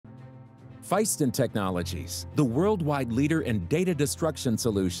Phiston Technologies, the worldwide leader in data destruction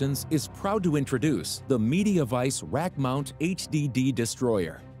solutions, is proud to introduce the MediaVise Rackmount HDD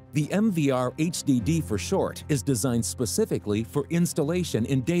Destroyer. The MVR-HDD for short is designed specifically for installation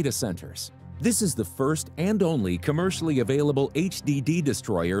in data centers. This is the first and only commercially available HDD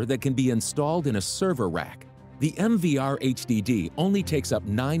destroyer that can be installed in a server rack. The MVR-HDD only takes up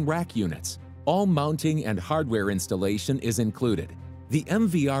 9 rack units. All mounting and hardware installation is included. The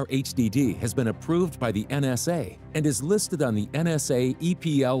MVR-HDD has been approved by the NSA and is listed on the NSA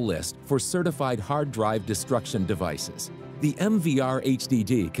EPL List for certified hard drive destruction devices. The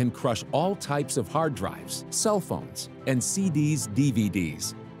MVR-HDD can crush all types of hard drives, cell phones, and CDs,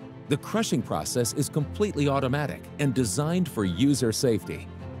 DVDs. The crushing process is completely automatic and designed for user safety.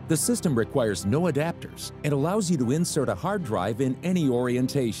 The system requires no adapters and allows you to insert a hard drive in any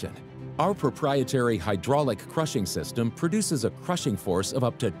orientation. Our proprietary hydraulic crushing system produces a crushing force of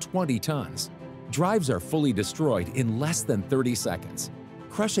up to 20 tons. Drives are fully destroyed in less than 30 seconds.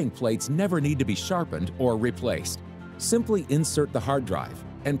 Crushing plates never need to be sharpened or replaced. Simply insert the hard drive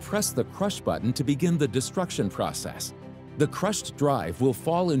and press the crush button to begin the destruction process. The crushed drive will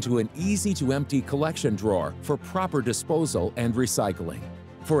fall into an easy-to-empty collection drawer for proper disposal and recycling.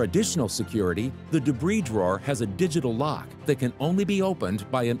 For additional security, the debris drawer has a digital lock that can only be opened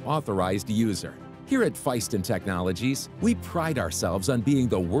by an authorized user. Here at Phiston Technologies, we pride ourselves on being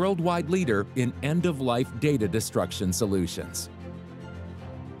the worldwide leader in end-of-life data destruction solutions.